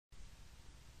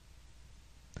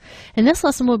In this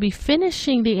lesson, we'll be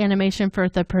finishing the animation for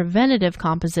the preventative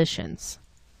compositions.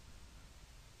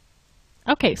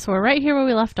 Okay, so we're right here where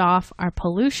we left off. Our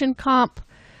pollution comp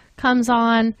comes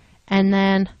on, and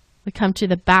then we come to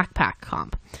the backpack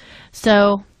comp.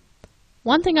 So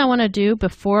one thing I want to do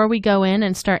before we go in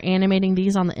and start animating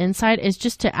these on the inside is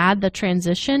just to add the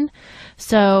transition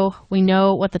so we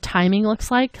know what the timing looks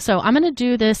like. So I'm going to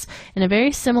do this in a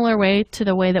very similar way to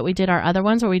the way that we did our other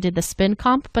ones where we did the spin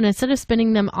comp, but instead of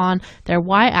spinning them on their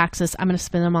y-axis, I'm going to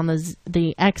spin them on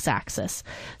the x-axis.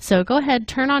 So go ahead,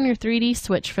 turn on your 3D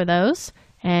switch for those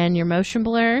and your motion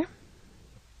blur.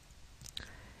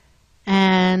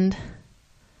 And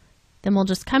then we'll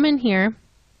just come in here.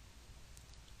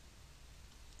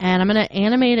 And I'm going to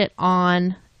animate it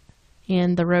on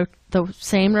in the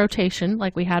same rotation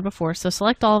like we had before. So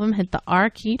select all of them, hit the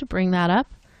R key to bring that up.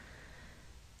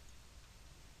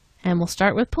 And we'll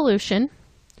start with pollution.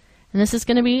 And this is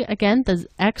going to be, again, the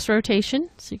X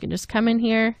rotation. So you can just come in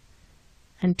here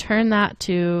and turn that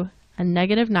to a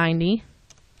 -90.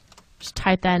 Just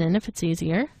type that in if it's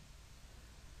easier.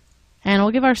 And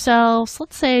we'll give ourselves,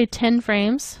 let's say, 10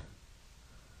 frames.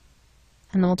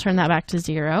 And then we'll turn that back to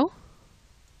 0.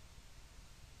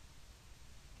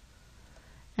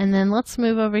 And then let's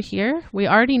move over here. We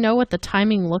already know what the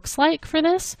timing looks like for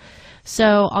this.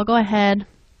 So I'll go ahead,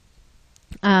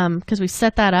 because we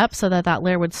set that up so that that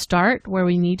layer would start where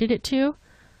we needed it to.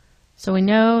 So we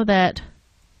know that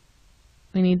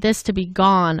we need this to be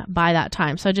gone by that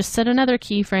time. So I just set another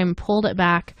keyframe, pulled it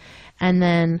back, and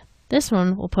then this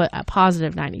one we'll put at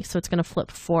 +90. So it's going to flip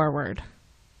forward.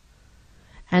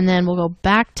 And then we'll go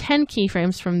back 10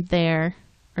 keyframes from there,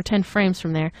 or 10 frames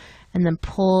from there, and then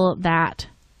pull that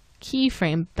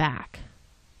keyframe back.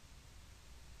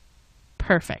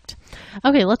 Perfect.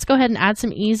 Okay, let's go ahead and add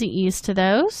some easy ease to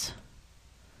those.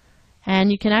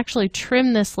 And you can actually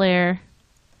trim this layer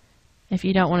if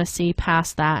you don't want to see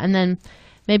past that. And then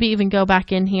maybe even go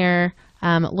back in here.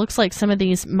 It looks like some of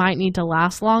these might need to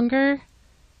last longer.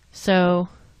 So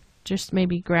just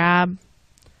maybe grab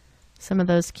some of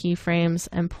those keyframes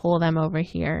and pull them over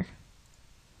here.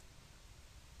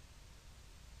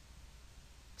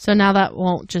 So now that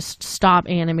won't just stop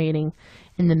animating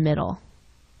in the middle.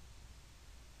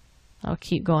 I'll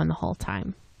keep going the whole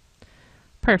time.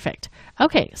 Perfect.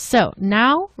 Okay, so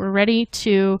now we're ready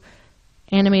to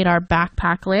animate our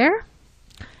backpack layer.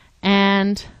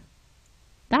 And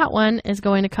that one is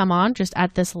going to come on just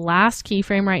at this last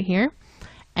keyframe right here.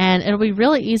 And it'll be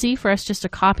really easy for us just to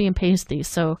copy and paste these.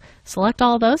 So select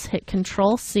all of those, hit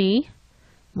Control C.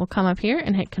 We'll come up here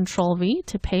and hit Control V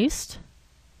to paste.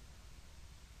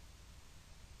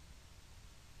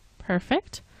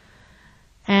 Perfect.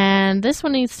 And this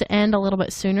one needs to end a little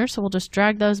bit sooner, so we'll just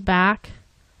drag those back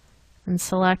and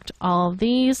select all of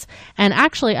these. And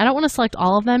actually, I don't want to select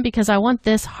all of them because I want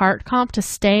this heart comp to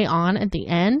stay on at the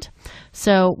end.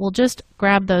 So we'll just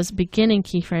grab those beginning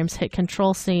keyframes, hit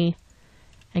Control C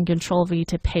and Control V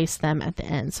to paste them at the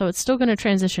end. So it's still going to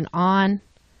transition on,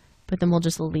 but then we'll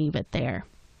just leave it there.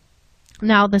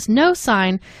 Now this no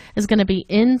sign is going to be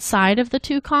inside of the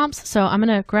two comps, so I'm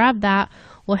going to grab that.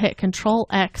 We'll hit Control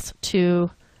X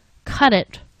to cut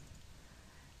it,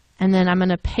 and then I'm going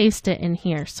to paste it in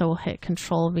here. So we'll hit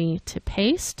Control V to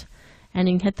paste, and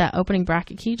you can hit that opening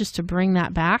bracket key just to bring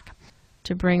that back,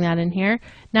 to bring that in here.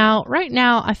 Now, right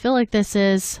now, I feel like this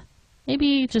is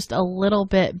maybe just a little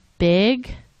bit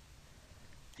big,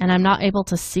 and I'm not able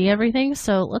to see everything.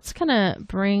 So let's kind of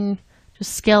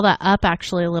just scale that up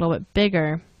actually a little bit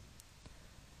bigger.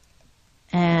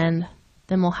 And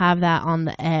then we'll have that on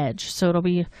the edge. So it'll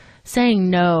be saying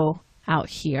no out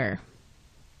here.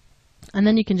 And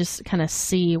then you can just kind of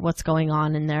see what's going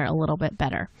on in there a little bit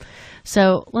better.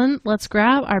 So let's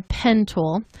grab our pen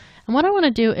tool. And what I want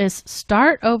to do is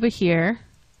start over here.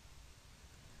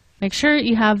 Make sure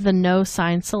you have the no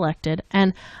sign selected.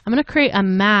 And I'm going to create a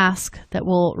mask that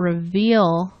will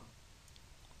reveal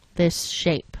this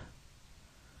shape.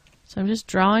 So I'm just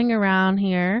drawing around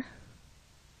here.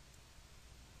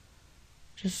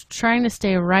 Just trying to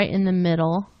stay right in the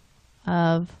middle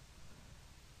of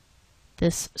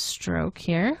this stroke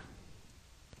here.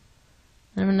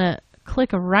 I'm going to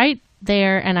click right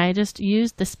there, and I just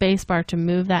used the space bar to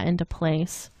move that into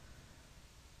place.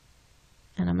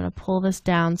 And I'm going to pull this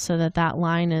down so that that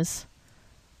line is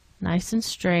nice and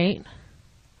straight.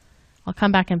 I'll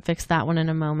come back and fix that one in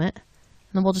a moment.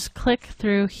 And then we'll just click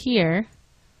through here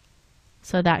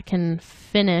so that can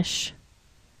finish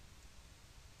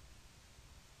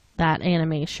that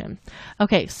animation.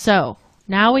 Okay, so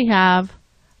now we have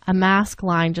a mask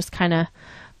line, just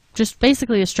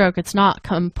basically a stroke. It's not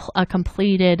a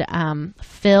completed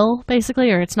fill, basically,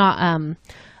 or it's not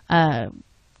a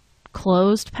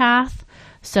closed path.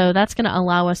 So that's going to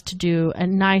allow us to do a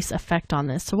nice effect on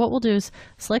this. So what we'll do is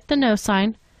select the no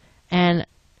sign, and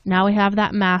now we have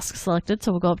that mask selected.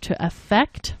 So we'll go up to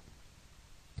Effect,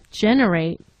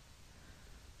 Generate,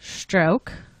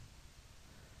 Stroke,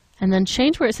 and then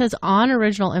change where it says On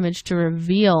Original Image to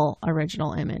Reveal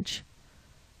Original Image.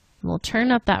 And we'll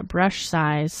turn up that brush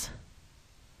size,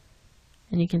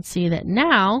 and you can see that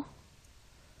now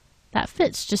that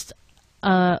fits just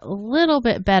a little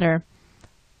bit better.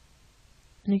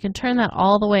 And you can turn that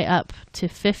all the way up to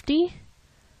 50,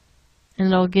 and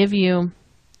it'll give you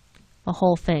the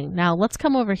whole thing. Now let's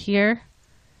come over here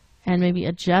and maybe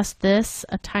adjust this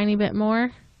a tiny bit more.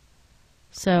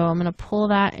 So I'm going to pull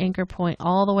that anchor point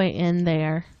all the way in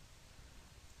there.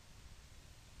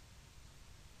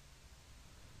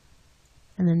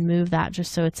 And then move that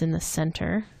just so it's in the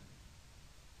center.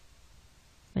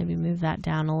 Maybe move that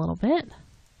down a little bit.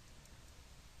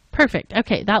 Perfect.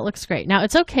 Okay, that looks great. Now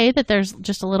it's okay that there's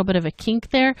just a little bit of a kink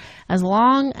there, as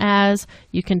long as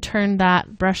you can turn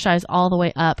that brush size all the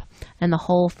way up and the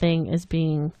whole thing is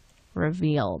being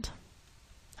revealed.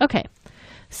 Okay,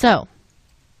 so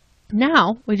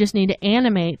now we just need to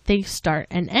animate the start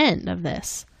and end of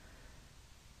this.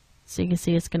 So you can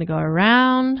see it's going to go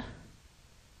around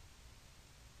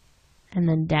and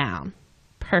then down.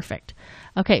 Perfect.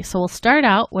 Okay, so we'll start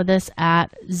out with this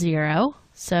at 0.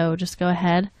 So just go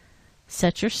ahead,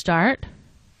 set your start,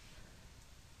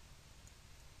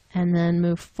 and then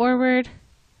move forward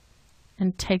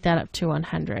and take that up to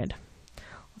 100.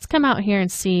 Let's come out here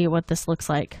and see what this looks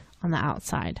like on the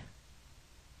outside.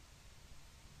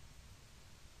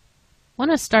 I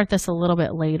want to start this a little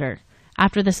bit later,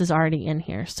 after this is already in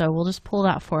here. So we'll just pull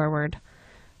that forward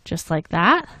just like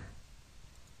that.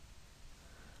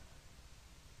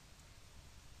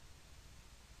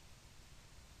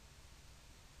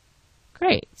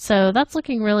 Great, so that's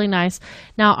looking really nice.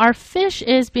 Now our fish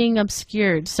is being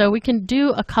obscured, so we can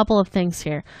do a couple of things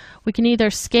here. We can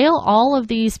either scale all of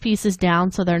these pieces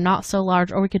down so they're not so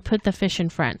large, or we could put the fish in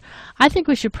front. I think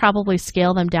we should probably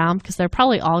scale them down because they're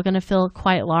probably all going to feel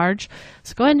quite large.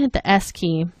 So go ahead and hit the S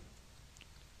key,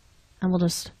 and we'll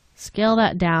just scale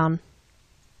that down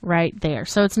right there.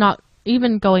 So it's not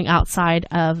even going outside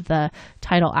of the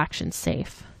title action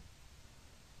safe.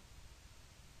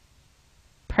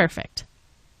 Perfect.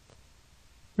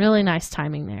 Really nice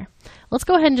timing there. Let's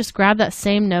go ahead and just grab that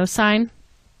same no sign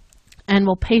and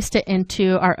we'll paste it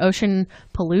into our ocean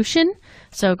pollution.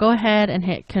 So go ahead and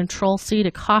hit Control C to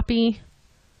copy.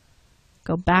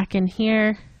 Go back in here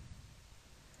and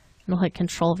we'll hit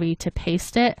Control V to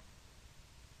paste it.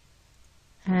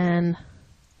 And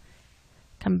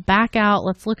come back out.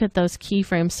 Let's look at those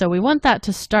keyframes. So we want that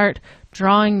to start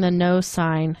drawing the no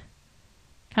sign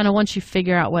kind of once you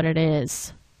figure out what it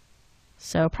is.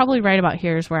 So probably right about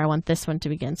here is where I want this one to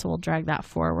begin. So we'll drag that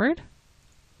forward.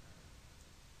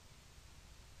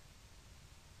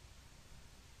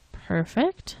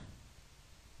 Perfect.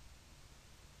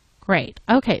 Great.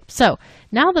 Okay, so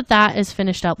now that that is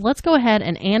finished up, let's go ahead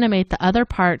and animate the other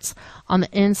parts on the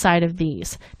inside of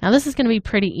these. Now this is going to be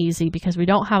pretty easy because we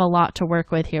don't have a lot to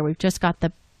work with here. We've just got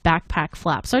the backpack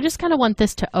flap. So I just kind of want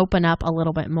this to open up a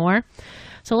little bit more.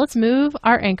 So let's move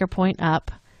our anchor point up.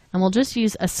 And we'll just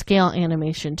use a scale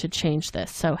animation to change this.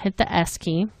 So hit the S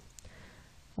key.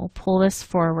 We'll pull this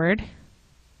forward.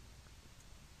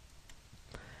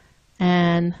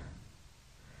 And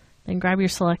then grab your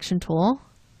selection tool.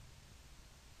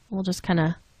 We'll just kind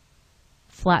of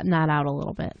flatten that out a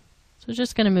little bit. So it's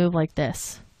just going to move like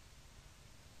this.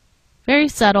 Very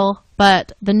subtle,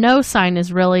 but the no sign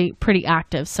is really pretty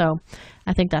active. So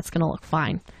I think that's going to look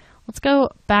fine. Let's go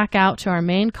back out to our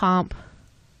main comp.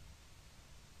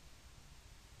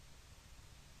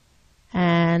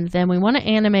 And then we want to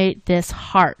animate this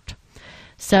heart.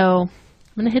 So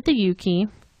I'm going to hit the U key.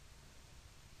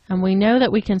 And we know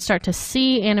that we can start to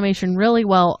see animation really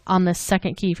well on this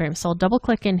second keyframe. So I'll double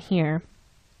click in here.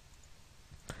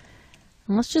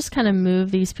 And let's just kind of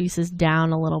move these pieces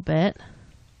down a little bit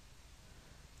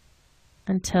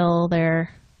until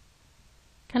they're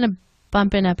kind of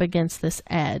bumping up against this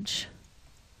edge.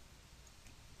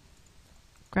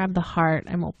 Grab the heart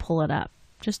and we'll pull it up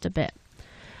just a bit.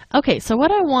 Okay, so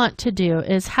what I want to do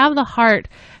is have the heart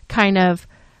kind of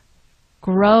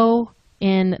grow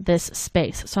in this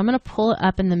space. So I'm going to pull it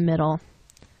up in the middle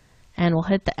and we'll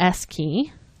hit the S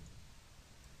key.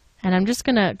 And I'm just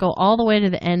going to go all the way to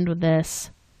the end with this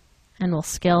and we'll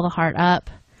scale the heart up.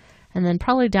 And then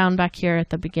probably down back here at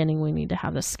the beginning, we need to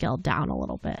have this scaled down a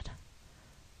little bit.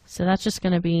 So that's just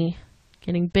going to be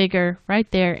getting bigger right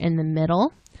there in the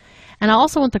middle. And I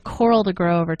also want the coral to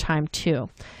grow over time too.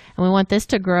 And we want this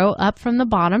to grow up from the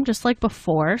bottom just like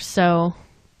before. So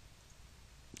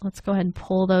let's go ahead and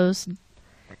pull those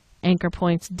anchor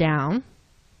points down.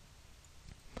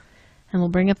 And we'll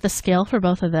bring up the scale for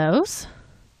both of those.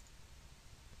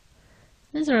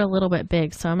 These are a little bit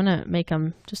big, so I'm going to make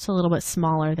them just a little bit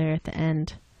smaller there at the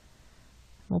end.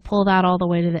 We'll pull that all the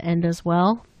way to the end as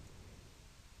well.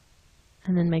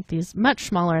 And then make these much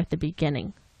smaller at the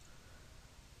beginning.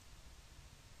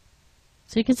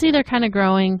 So you can see they're kind of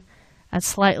growing at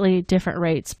slightly different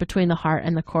rates between the heart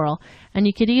and the coral. And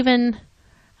you could even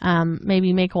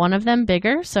maybe make one of them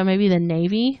bigger. So maybe the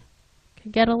navy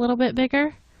could get a little bit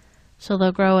bigger. So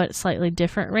they'll grow at slightly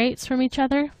different rates from each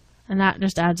other. And that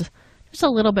just adds just a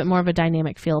little bit more of a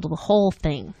dynamic feel to the whole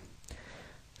thing.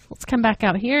 So let's come back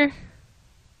out here.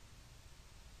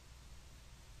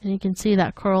 And you can see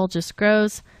that coral just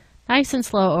grows nice and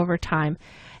slow over time.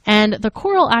 And the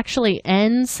coral actually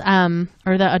ends,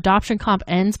 or the adoption comp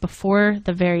ends before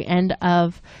the very end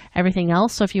of everything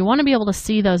else. So if you want to be able to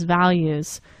see those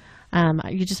values,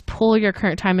 you just pull your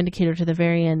current time indicator to the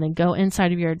very end, then go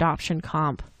inside of your adoption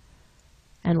comp,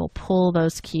 and we'll pull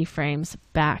those keyframes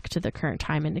back to the current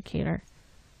time indicator.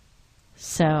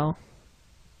 So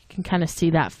you can kind of see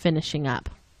that finishing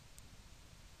up.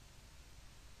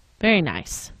 Very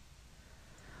nice.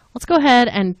 Let's go ahead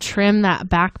and trim that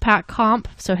backpack comp.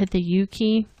 So hit the U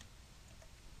key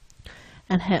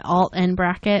and hit Alt N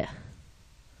bracket.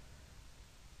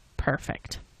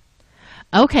 Perfect.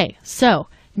 Okay, so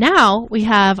now we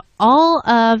have all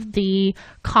of the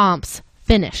comps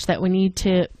finished that we need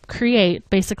to create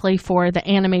basically for the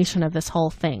animation of this whole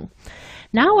thing.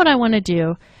 Now what I want to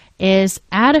do is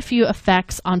add a few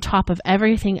effects on top of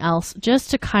everything else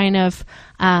just to kind of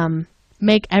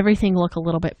make everything look a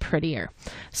little bit prettier.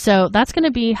 So that's going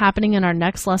to be happening in our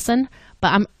next lesson,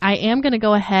 but I am going to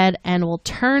go ahead and we'll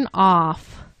turn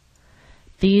off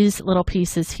these little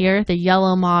pieces here, the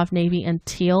yellow, mauve, navy, and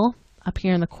teal up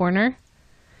here in the corner,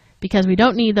 because we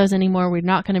don't need those anymore. We're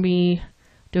not going to be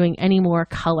doing any more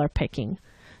color picking.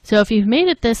 So if you've made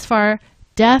it this far,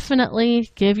 definitely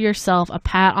give yourself a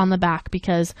pat on the back,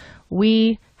 because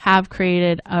we have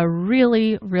created a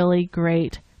really, really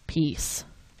great piece.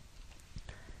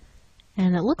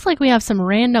 And it looks like we have some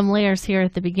random layers here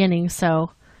at the beginning, so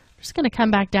I'm just going to come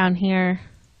back down here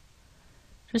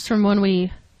just from when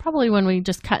we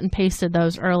just cut and pasted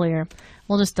those earlier.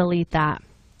 We'll just delete that.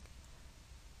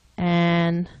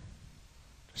 And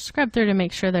scrub through to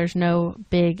make sure there's no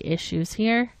big issues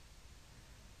here.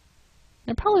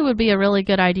 It probably would be a really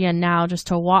good idea now just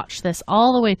to watch this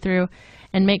all the way through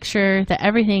and make sure that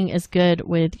everything is good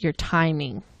with your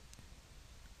timing.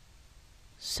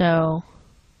 So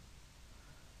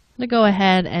I'm going to go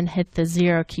ahead and hit the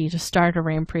 0 key to start a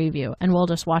RAM preview, and we'll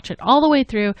just watch it all the way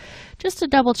through just to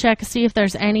double check to see if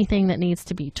there's anything that needs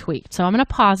to be tweaked. So I'm going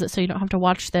to pause it so you don't have to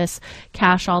watch this,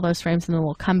 cache all those frames, and then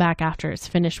we'll come back after it's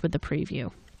finished with the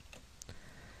preview.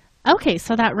 Okay,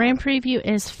 so that RAM preview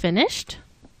is finished.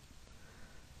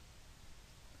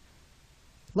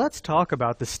 Let's talk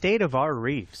about the state of our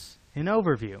reefs. An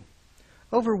overview.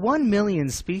 Over 1 million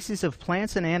species of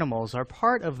plants and animals are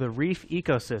part of the reef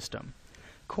ecosystem.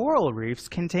 Coral reefs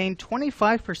contain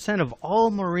 25% of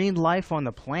all marine life on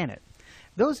the planet.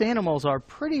 Those animals are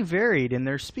pretty varied in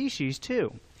their species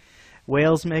too.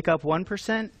 Whales make up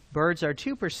 1%, birds are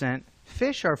 2%,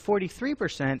 fish are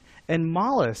 43%, and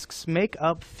mollusks make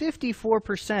up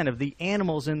 54% of the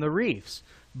animals in the reefs.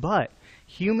 But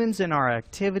humans and our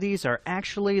activities are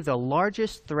actually the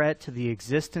largest threat to the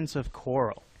existence of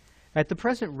coral. At the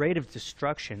present rate of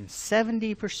destruction,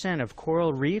 70% of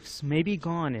coral reefs may be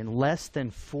gone in less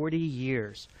than 40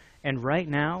 years. And right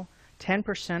now,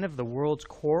 10% of the world's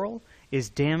coral is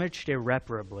damaged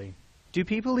irreparably. Do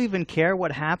people even care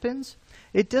what happens?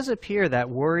 It does appear that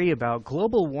worry about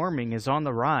global warming is on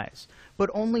the rise, but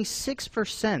only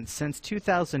 6% since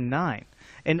 2009.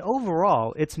 And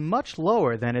overall, it's much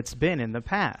lower than it's been in the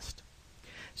past.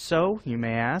 So, you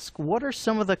may ask, what are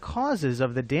some of the causes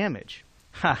of the damage?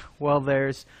 Well,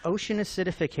 there's ocean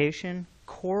acidification,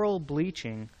 coral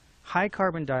bleaching, high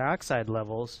carbon dioxide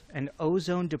levels, and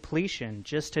ozone depletion,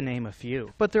 just to name a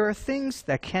few. But there are things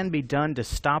that can be done to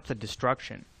stop the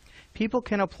destruction. People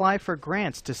can apply for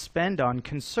grants to spend on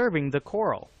conserving the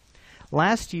coral.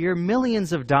 Last year,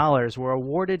 millions of dollars were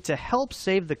awarded to help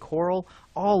save the coral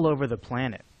all over the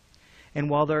planet. And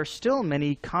while there are still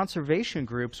many conservation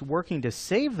groups working to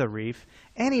save the reef,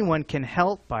 anyone can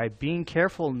help by being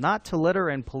careful not to litter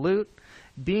and pollute,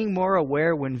 being more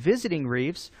aware when visiting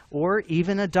reefs, or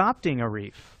even adopting a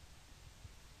reef.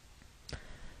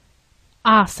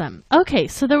 Awesome. Okay,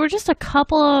 so there were just a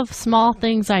couple of small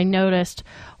things I noticed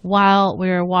while we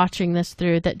were watching this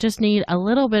through that just need a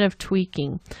little bit of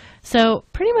tweaking. So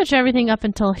pretty much everything up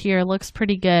until here looks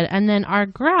pretty good. And then our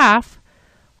graph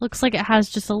looks like it has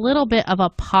just a little bit of a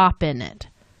pop in it.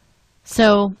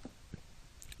 So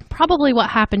probably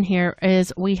what happened here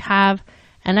is we have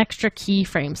an extra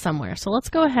keyframe somewhere. So let's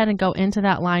go ahead and go into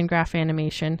that line graph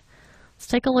animation. Let's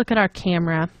take a look at our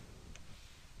camera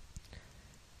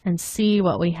and see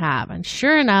what we have. And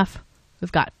sure enough,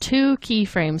 we've got 2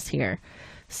 keyframes here.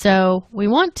 So we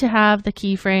want to have the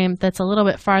keyframe that's a little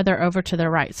bit farther over to the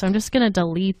right. So I'm just going to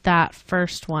delete that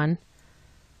first one.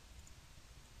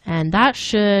 And that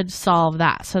should solve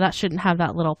that. So that shouldn't have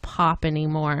that little pop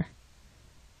anymore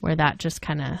where that just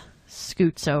kind of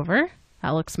scoots over. That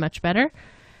looks much better.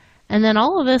 And then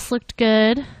all of this looked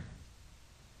good.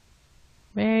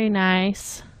 Very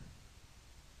nice.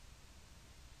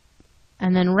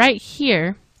 And then right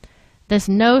here, this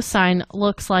no sign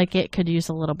looks like it could use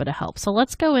a little bit of help. So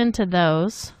let's go into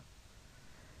those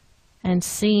and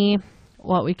see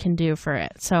what we can do for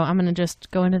it. So I'm going to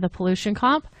just go into the pollution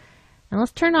comp and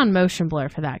let's turn on motion blur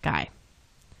for that guy.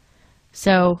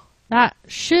 So that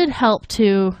should help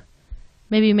to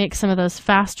maybe make some of those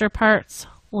faster parts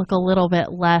look a little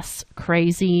bit less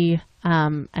crazy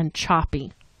and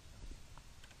choppy.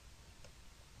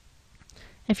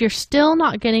 If you're still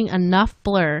not getting enough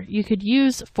blur, you could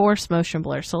use force motion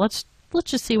blur. So let's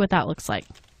just see what that looks like.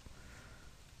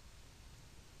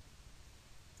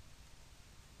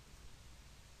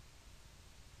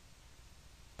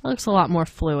 That looks a lot more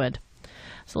fluid.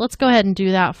 So let's go ahead and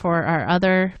do that for our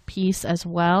other piece as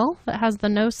well that has the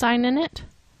no sign in it.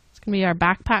 It's going to be our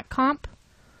backpack comp.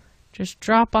 Just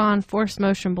drop on force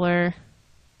motion blur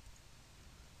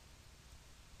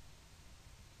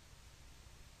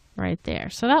right there.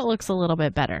 So that looks a little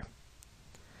bit better.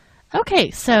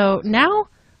 Okay, so now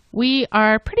we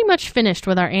are pretty much finished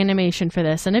with our animation for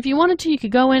this. And if you wanted to, you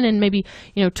could go in and maybe,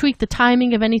 tweak the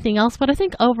timing of anything else. But I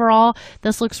think overall,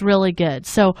 this looks really good.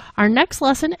 So our next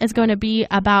lesson is going to be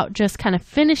about just kind of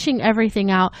finishing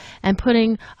everything out and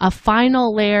putting a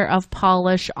final layer of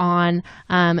polish on,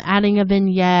 adding a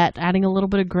vignette, adding a little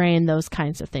bit of grain, those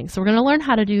kinds of things. So we're going to learn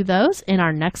how to do those in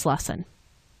our next lesson.